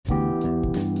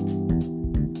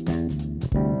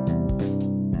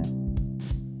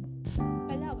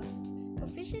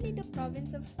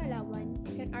province of Palawan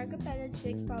is an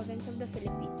archipelagic province of the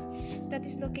Philippines that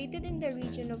is located in the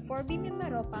region of Forbi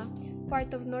Mimaropa,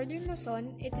 part of northern Luzon.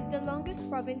 It is the longest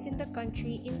province in the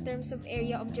country in terms of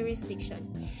area of jurisdiction.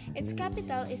 Its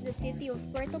capital is the city of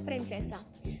Puerto Princesa,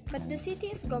 but the city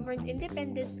is governed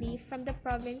independently from the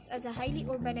province as a highly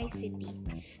urbanized city.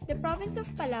 The province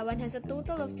of Palawan has a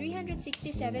total of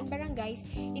 367 barangays,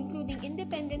 including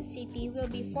Independence City will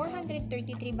be 433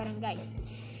 barangays.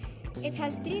 It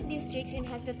has 3 districts and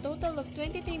has the total of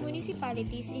 23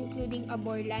 municipalities including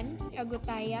Aborlan,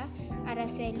 Agutaya,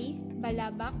 Araceli,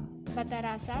 Balabac,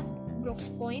 Batarasa, Brooks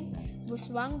Point,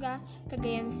 Busuanga,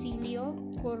 Cagayancillo,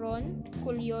 Coron,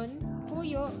 Culion,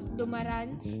 Puyo,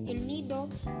 Dumaran, El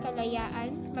Nido,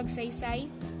 Kalayaan,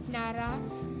 Magsaysay, Nara,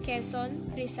 Quezon,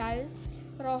 Rizal,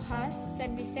 Rojas,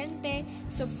 San Vicente,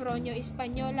 Sofronio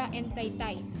Española, and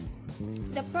Taytay.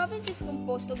 The province is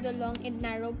composed of the long and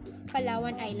narrow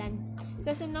Palawan Island,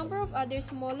 plus a number of other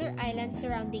smaller islands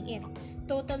surrounding it,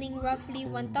 totaling roughly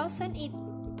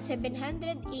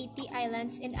 1,780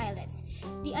 islands and islets.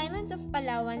 The islands of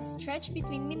Palawan stretch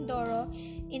between Mindoro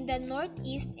in the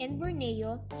northeast and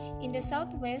Borneo in the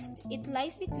southwest. It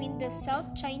lies between the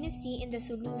South China Sea and the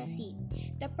Sulu Sea.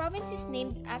 The province is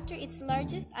named after its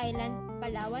largest island,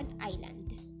 Palawan Island.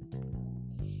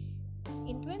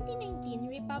 In 2019,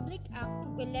 Republic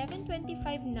Act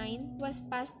 11259 was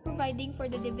passed providing for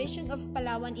the division of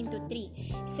Palawan into 3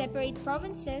 separate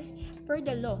provinces per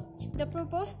the law. The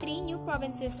proposed 3 new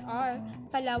provinces are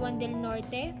Palawan del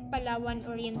Norte, Palawan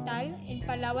Oriental, and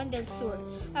Palawan del Sur.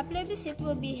 A plebiscite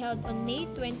will be held on May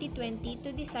 2020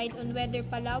 to decide on whether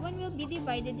Palawan will be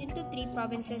divided into 3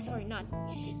 provinces or not.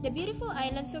 The beautiful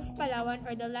islands of Palawan,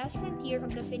 or the last frontier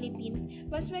of the Philippines,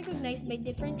 was recognized by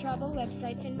different travel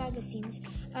websites and magazines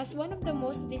as one of the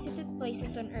most visited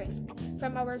places on earth.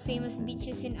 From our famous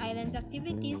beaches and island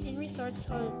activities and resorts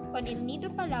on El Nido,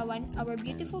 Palawan, our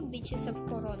beautiful beaches of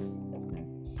Coron.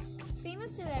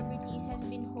 Famous celebrities has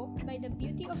been hooked by the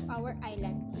beauty of our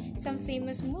island. Some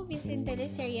famous movies and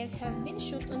teleseries have been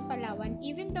shot on Palawan.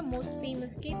 Even the most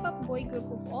famous K-pop boy group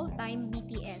of all time,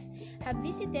 BTS, have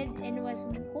visited and was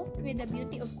hooked with the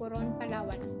beauty of Coron,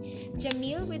 Palawan.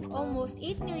 Jamil, with almost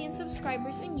 8 million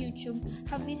subscribers on YouTube,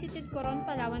 have visited Coron,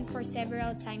 Palawan for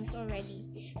several times already.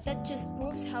 That just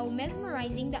proves how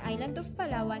mesmerizing the island of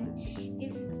Palawan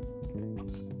is.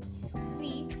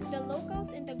 We, the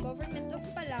locals and the government of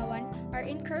Palawan, are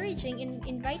encouraging and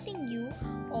inviting you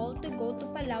all to go to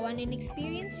Palawan and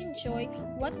enjoy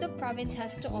what the province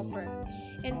has to offer,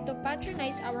 and to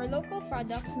patronize our local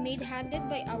products made handed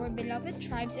by our beloved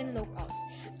tribes and locals.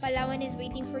 Palawan is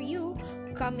waiting for you.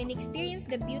 Come and experience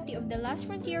the beauty of the last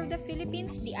frontier of the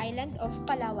Philippines, the island of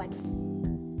Palawan.